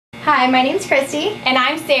Hi, my name's Christy. And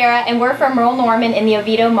I'm Sarah, and we're from Rural Norman in the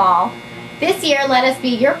Oviedo Mall. This year, let us be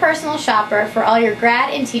your personal shopper for all your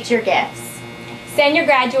grad and teacher gifts. Send your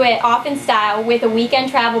graduate off in style with a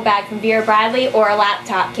weekend travel bag from Vera Bradley or a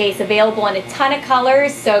laptop case available in a ton of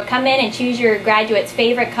colors, so come in and choose your graduate's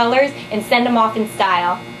favorite colors and send them off in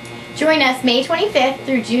style. Join us May 25th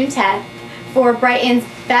through June 10th for Brighton's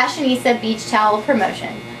Fashionista Beach Towel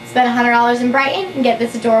promotion. Spend $100 in Brighton and get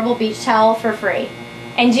this adorable beach towel for free.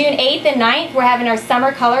 And June 8th and 9th, we're having our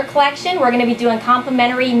summer color collection. We're going to be doing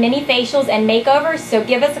complimentary mini facials and makeovers, so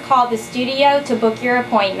give us a call at the studio to book your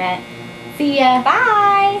appointment. See ya.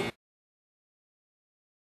 Bye.